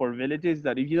do for villages is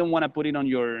that if you don't want to put it on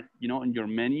your, on your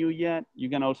menu yet, you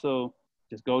can also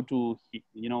just go to,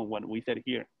 what we said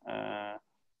here,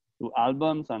 to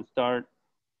albums and start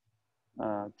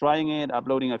trying it,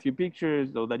 uploading a few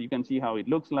pictures so that you can see how it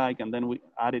looks like, and then we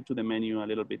add it to the menu a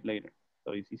little bit later.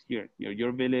 So it's here,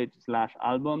 your village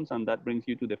 /albums, and that brings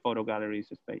you to the photo galleries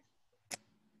space.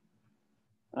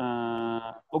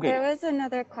 Okay. There was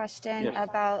another question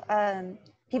about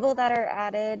people that are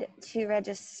added to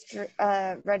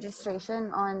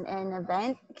registration on an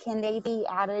event. Can they be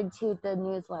added to the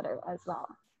newsletter as well?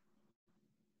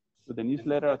 To the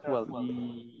newsletter as well.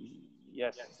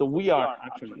 Yes. So we're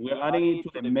adding it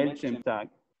to the Mailchimp tag.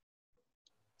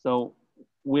 So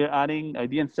we're adding, I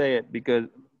didn't say it because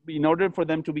in order for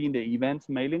them to be in the events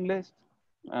mailing list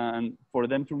and for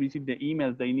them to receive the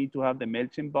emails, they need to have the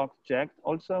Mailchimp box checked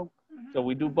also. So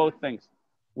we do both things.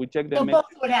 We check the both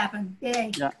would happen.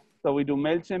 Yay. Yeah. So we do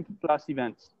Mailchimp plus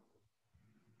events.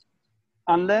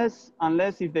 Unless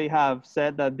if they have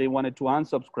said that they wanted to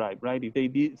unsubscribe, right? If they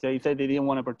said they didn't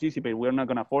want to participate, we're not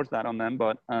going to force that on them.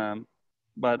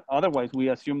 But otherwise, we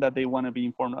assume that they want to be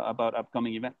informed about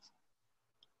upcoming events.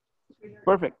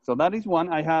 Perfect. So that is one.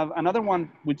 I have another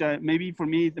one, which maybe for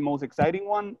me is the most exciting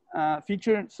one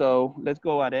feature. So let's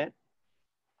go at it.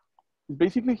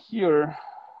 Basically here,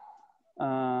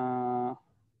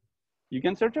 you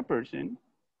can search a person,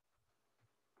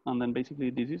 and then basically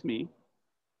this is me.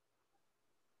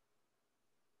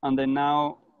 And then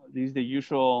now this is the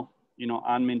usual,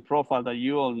 admin profile that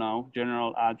you all know: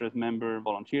 general, address, member,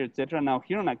 volunteer, etc. Now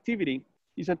here on activity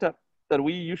is a tab that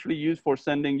we usually use for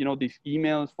sending, these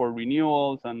emails for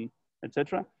renewals and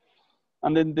etc.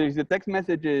 And then there's the text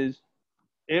messages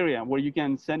area where you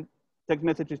can send text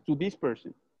messages to this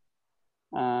person.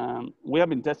 We have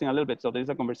been testing a little bit, so there's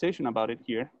a conversation about it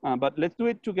here. But let's do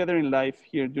it together in live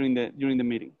here during the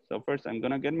meeting. So first, I'm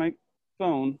gonna get my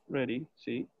phone ready.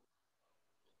 See.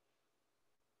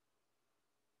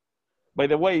 By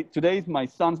the way, today is my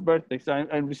son's birthday, so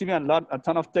I'm receiving a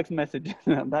ton of text messages.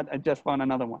 That I just found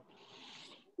another one.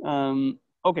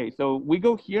 Okay, so we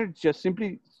go here. Just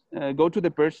simply go to the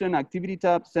person activity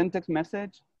tab, send text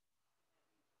message.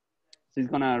 So he's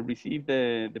gonna receive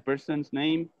the person's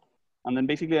name. And then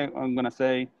basically I'm gonna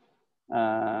say,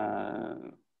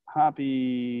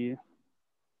 happy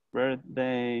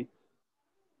birthday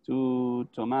to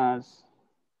Tomas.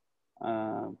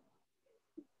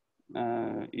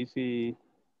 Is he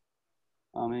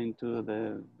coming to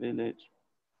the village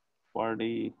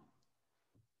party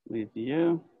with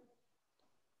you?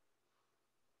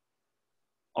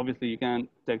 Obviously you can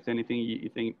text anything you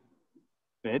think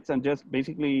fits and just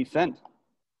basically send.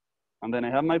 And then I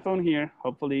have my phone here.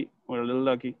 Hopefully we're a little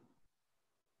lucky.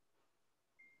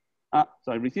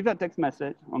 So I received that text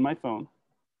message on my phone.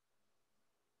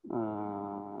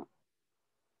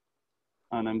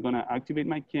 And I'm gonna activate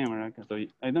my camera. So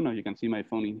I don't know if you can see my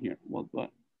phone in here. Well,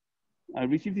 but I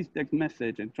received this text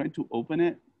message and tried to open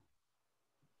it.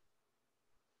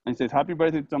 And it says, happy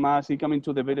birthday, Tomas, he coming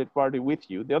to the village party with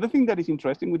you. The other thing that is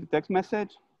interesting with the text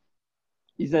message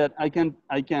is that I can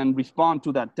respond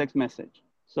to that text message.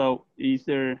 So is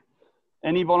there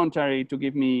any voluntary to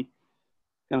give me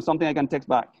something I can text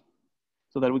back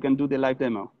so that we can do the live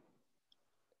demo?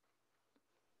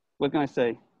 What can I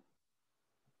say?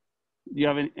 Do you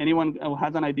have anyone who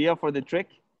has an idea for the trick?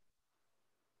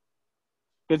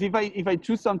 Because if I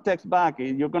choose some text back,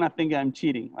 you're gonna think I'm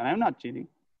cheating, and I'm not cheating.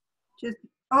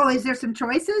 Is there some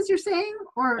choices you're saying?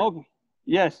 Or oh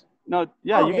yes, no,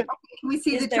 yeah. You can we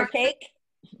see is there cake?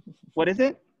 What is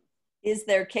it? Is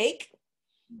there cake?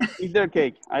 Is there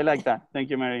cake? I like that. Thank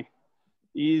you, Mary.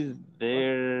 Is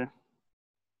there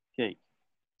cake?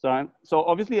 So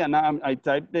obviously, I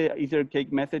typed the is there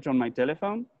cake message on my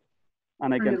telephone,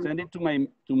 and I can send it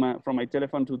from my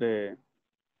telephone to the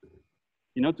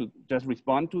you know, to just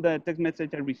respond to the text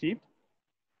message I received.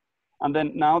 And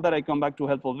then now that I come back to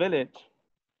Helpful Village,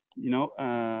 you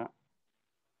know,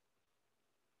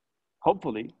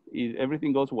 hopefully, if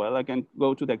everything goes well, I can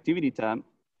go to the activity tab.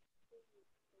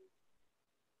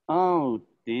 Oh,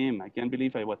 damn, I can't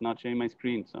believe I was not sharing my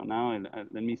screen. So now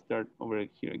let me start over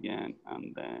here again.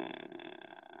 And then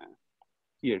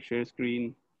here, share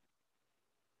screen,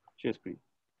 share screen.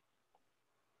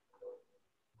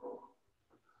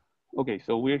 Okay,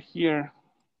 so we're here.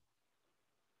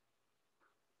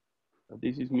 So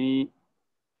this is me.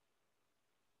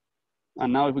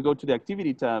 And now if we go to the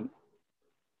activity tab,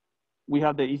 we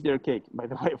have the is there cake. By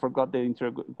the way, I forgot the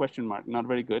question mark, not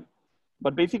very good.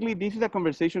 But basically, this is a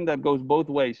conversation that goes both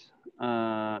ways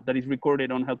that is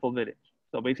recorded on Helpful Village.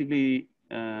 So basically,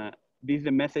 this is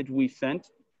the message we sent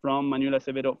from Manuel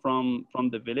Acevedo from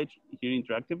the village here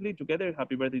interactively together.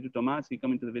 Happy birthday to Tomas, he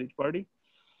coming to the village party.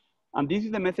 And this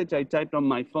is the message I typed on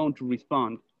my phone to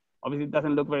respond. Obviously, it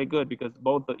doesn't look very good because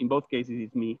in both cases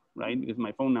it's me, right? Because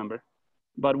my phone number.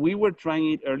 But we were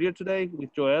trying it earlier today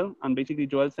with Joel, and basically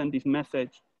Joel sent this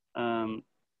message. Here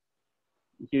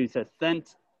it says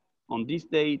sent on this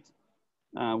date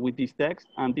with this text,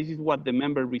 and this is what the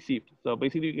member received. So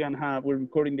basically we're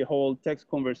recording the whole text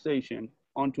conversation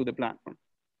onto the platform.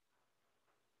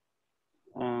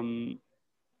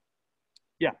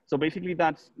 Yeah, so basically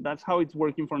that's how it's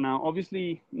working for now.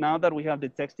 Obviously, now that we have the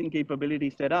texting capability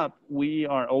set up, we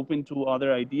are open to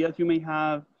other ideas you may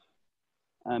have.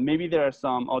 Maybe there are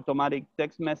some automatic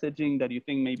text messaging that you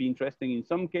think may be interesting in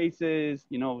some cases.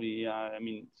 You know, I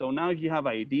mean, so now if you have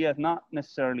ideas, not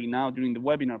necessarily now during the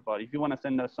webinar, but if you want to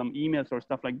send us some emails or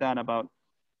stuff like that about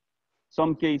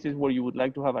some cases where you would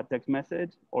like to have a text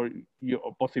message or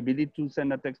your possibility to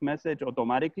send a text message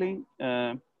automatically,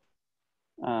 yeah,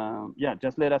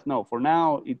 just let us know. For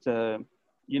now, it's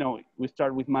you know, we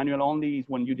start with manual only. Is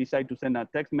when you decide to send a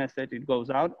text message, it goes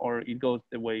out or it goes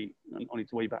the way on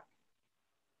its way back.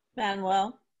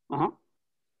 Manuel,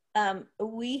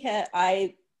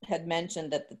 I had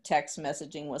mentioned that the text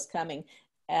messaging was coming,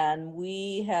 and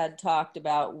we had talked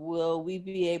about, will we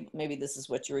be able, maybe this is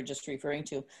what you were just referring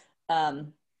to,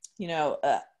 you know,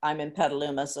 I'm in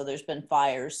Petaluma, so there's been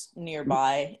fires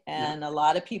nearby, and a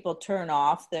lot of people turn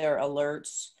off their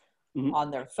alerts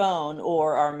on their phone,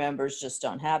 or our members just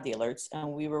don't have the alerts.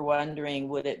 And we were wondering,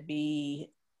 would we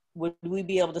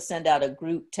be able to send out a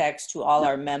group text to all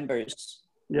our members?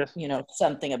 Yes. You know,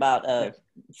 something about a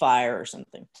fire or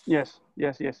something. Yes.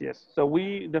 So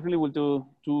we definitely will do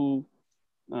two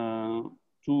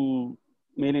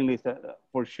mailing lists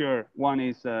for sure. One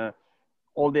is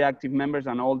all the active members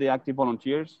and all the active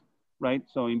volunteers, right?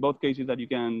 So in both cases that you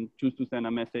can choose to send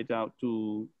a message out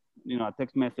to, you know, a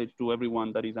text message to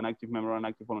everyone that is an active member or an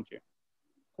active volunteer.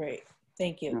 Great,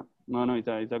 thank you. Yeah. No, it's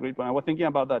a great point. I was thinking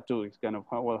about that too. It's kind of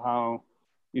how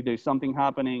if there's something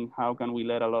happening, how can we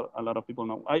let a lot of people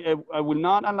know? I will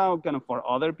not allow kind of for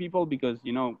other people because,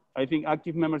 you know, I think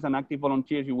active members and active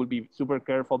volunteers, you will be super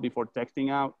careful before texting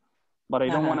out, but I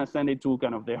don't want to send it to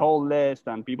kind of the whole list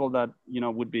and people that, you know,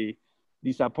 would be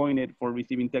disappointed for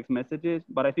receiving text messages.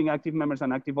 But I think active members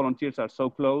and active volunteers are so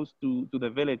close to the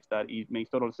village that it makes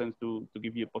total sense to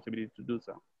give you a possibility to do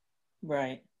so.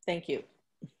 Right, thank you.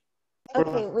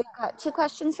 Okay, we've got 2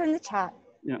 questions from the chat.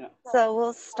 Yeah. So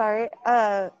we'll start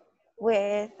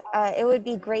with, it would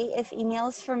be great if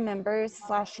emails from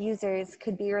members/users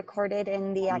could be recorded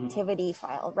in the activity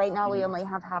file. Right now, we only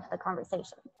have half the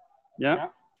conversation. Yeah.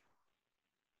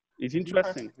 It's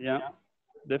interesting. Yeah,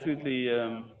 definitely.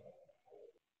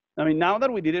 I mean, now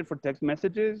that we did it for text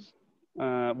messages,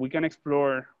 we can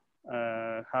explore,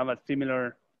 have a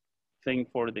similar thing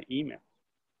for the email.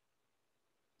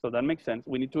 So that makes sense.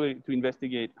 We need to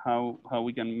investigate how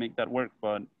we can make that work.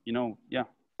 But, you know, yeah,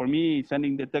 for me,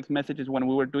 sending the text messages when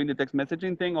we were doing the text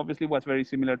messaging thing, obviously was very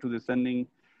similar to the sending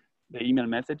the email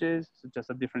messages, just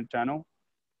a different channel.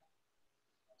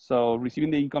 So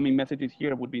receiving the incoming messages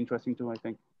here would be interesting too, I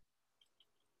think.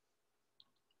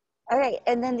 All right,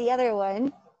 and then the other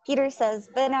one, Peter says,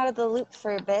 been out of the loop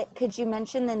for a bit. Could you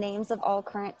mention the names of all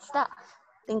current staff?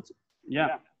 Thank you.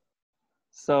 Yeah.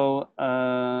 So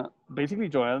basically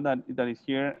Joel that is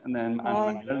here, and then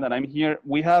Manuel that I'm here.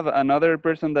 We have another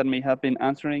person that may have been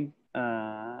answering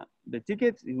the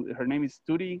tickets. Her name is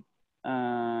Studi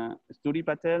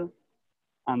Patel.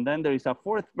 And then there is a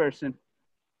 4th person,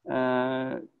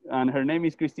 and her name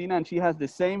is Christina, and she has the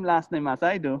same last name as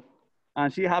I do,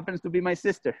 and she happens to be my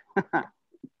sister.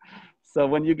 So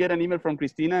when you get an email from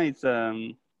Christina, it's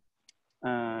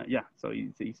yeah, so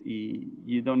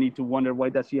you don't need to wonder why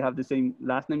does she have the same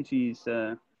last name. She's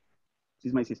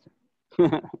my sister.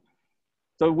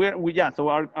 So so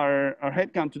our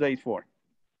head count today is 4.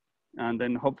 And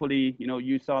then hopefully,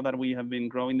 you saw that we have been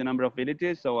growing the number of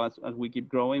villages. So as we keep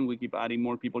growing, we keep adding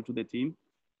more people to the team.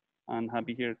 I'm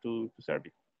happy here to serve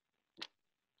you.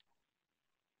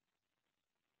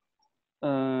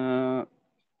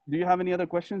 Do you have any other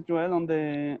questions, Joel, on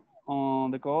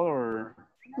the call, or?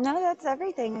 No, that's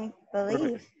everything, I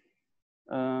believe.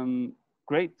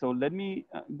 Great. So let me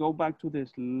go back to the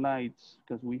slides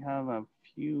because we have a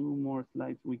few more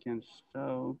slides we can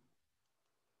show.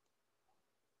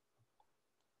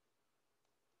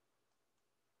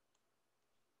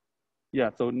 Yeah,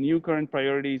 so new current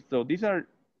priorities. So these are,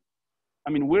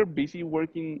 we're busy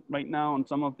working right now on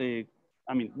some of the,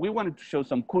 we wanted to show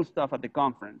some cool stuff at the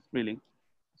conference, really.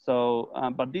 So,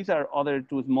 but these are other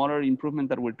 2 smaller improvements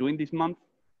that we're doing this month.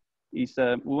 We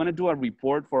want to do a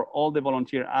report for all the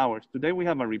volunteer hours. Today we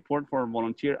have a report for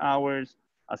volunteer hours,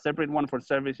 a separate one for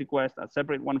service requests, a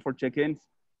separate one for check-ins.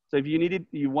 So if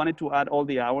you wanted to add all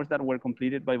the hours that were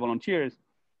completed by volunteers,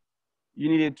 you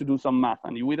needed to do some math,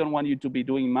 and we don't want you to be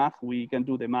doing math. We can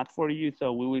do the math for you.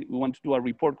 So we want to do a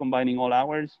report combining all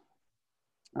hours.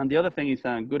 And the other thing is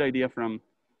a good idea from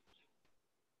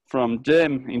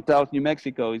Jim in Taos, New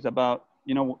Mexico, is about,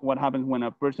 what happens when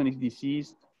a person is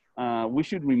deceased. We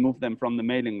should remove them from the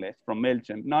mailing list, from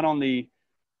Mailchimp. Not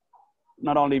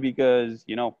only because,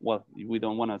 we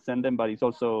don't want to send them, but it's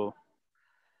also,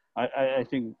 I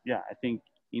think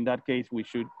in that case, we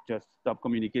should just stop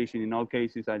communication. In all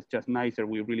cases, it's just nicer.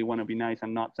 We really want to be nice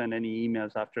and not send any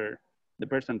emails after the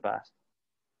person passed.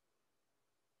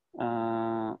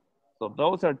 So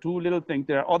those are 2 little things.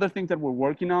 There are other things that we're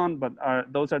working on, but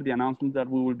those are the announcements that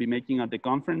we will be making at the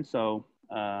conference. So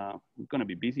we're going to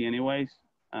be busy anyways.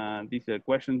 These are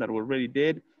questions that we already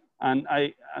did. And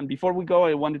before we go,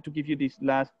 I wanted to give you this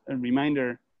last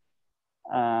reminder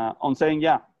on saying,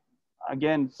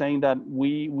 saying that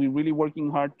we're really working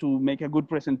hard to make a good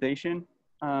presentation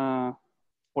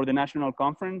for the national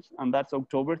conference, and that's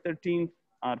October 13th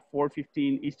at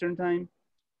 4:15 Eastern time.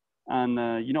 And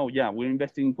we're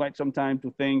investing quite some time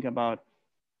to think about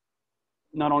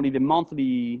not only the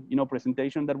monthly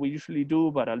presentation that we usually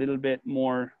do, but a little bit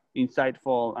more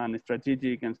insightful and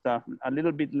strategic and stuff. A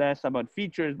little bit less about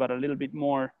features, but a little bit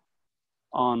more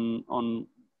on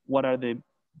what are the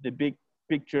big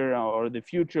picture or the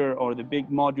future or the big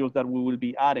modules that we will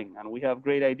be adding. And we have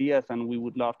great ideas, and we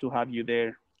would love to have you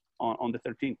there on the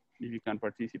 13th if you can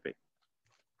participate.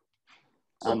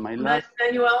 So, and my last,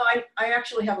 Manuel, I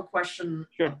actually have a question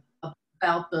sure.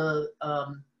 about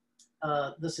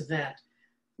this event.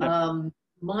 Yep.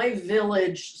 My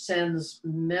village sends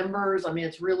members.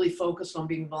 It's really focused on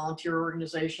being a volunteer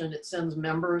organization. It sends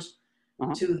members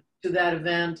to that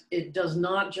event. It does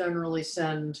not generally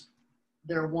send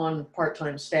their one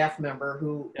part-time staff member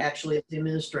who actually is the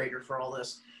administrator for all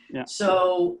this. Yeah.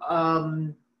 So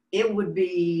it would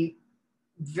be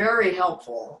very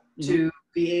helpful to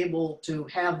be able to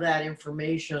have that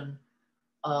information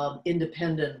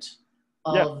independent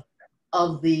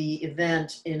of the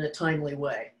event in a timely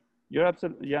way. You're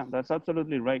absolutely, that's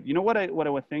absolutely right. You know what I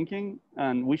was thinking,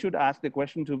 and we should ask the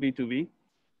question to B2B,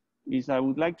 is I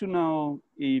would like to know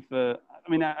if,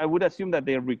 I would assume that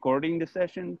they're recording the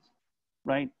sessions,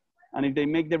 right? And if they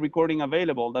make the recording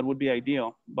available, that would be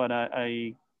ideal. But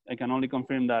I can only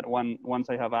confirm that once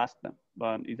I have asked them,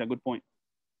 but it's a good point.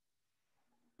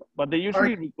 But they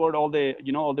usually record all the,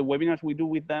 all the webinars we do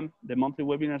with them, the monthly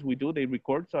webinars we do, they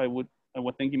record. So I was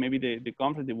thinking maybe the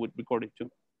conference, they would record it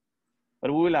too.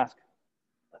 But we will ask.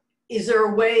 Is there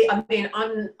a way,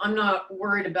 I'm not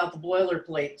worried about the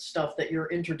boilerplate stuff that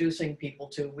you're introducing people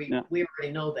to. We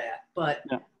already know that. But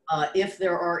if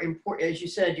there are important, as you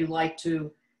said, you like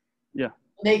to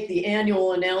make the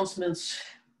annual announcements,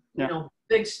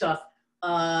 big stuff.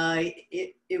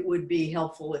 It would be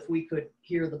helpful if we could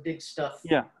hear the big stuff.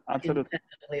 Yeah, absolutely.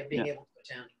 Independently of being able to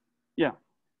attend. Yeah.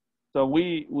 So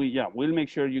we'll make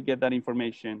sure you get that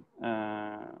information.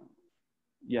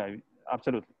 Yeah,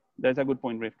 absolutely. That's a good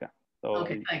point, Rivka. So,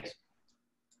 okay, thanks.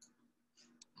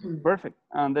 Perfect.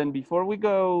 And then before we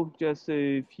go, just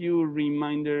a few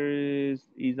reminders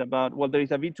is about, well, there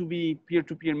is a B2B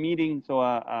peer-to-peer meeting. So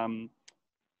a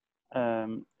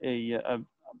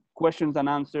questions and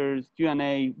answers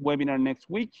Q&A webinar next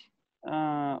week.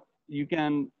 You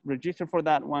can register for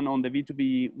that one on the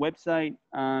B2B website.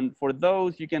 And for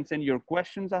those, you can send your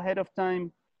questions ahead of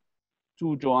time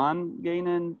to Joanne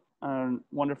Gainen, our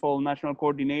wonderful national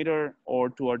coordinator, or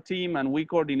to our team, and we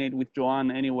coordinate with Joanne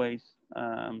anyways.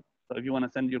 So if you want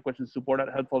to send your questions,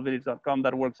 support@helpfulvillage.com,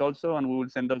 that works also, and we will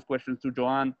send those questions to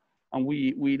Joanne. And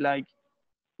we like,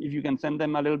 if you can send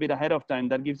them a little bit ahead of time,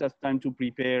 that gives us time to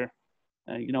prepare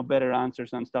better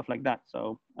answers and stuff like that.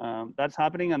 So that's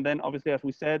happening. And then obviously, as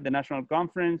we said, the national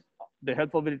conference, the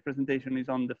Helpful Village presentation is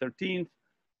on the 13th.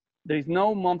 There is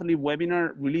no monthly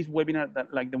webinar, release webinar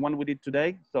that like the one we did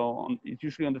today. So it's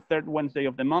usually on the third Wednesday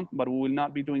of the month, but we will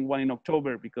not be doing one in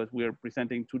October because we are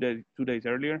presenting 2 days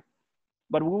earlier.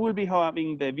 But we will be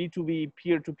having the V2V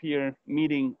peer-to-peer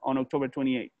meeting on October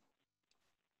 28th.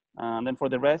 And then for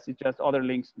the rest, it's just other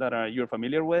links that you're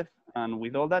familiar with. And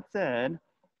with all that said,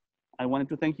 I wanted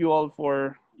to thank you all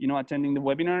for attending the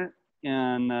webinar,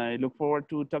 and I look forward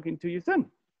to talking to you soon.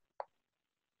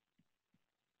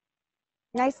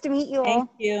 Nice to meet you all. Thank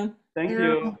you. Thank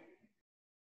you.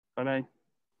 Bye-bye.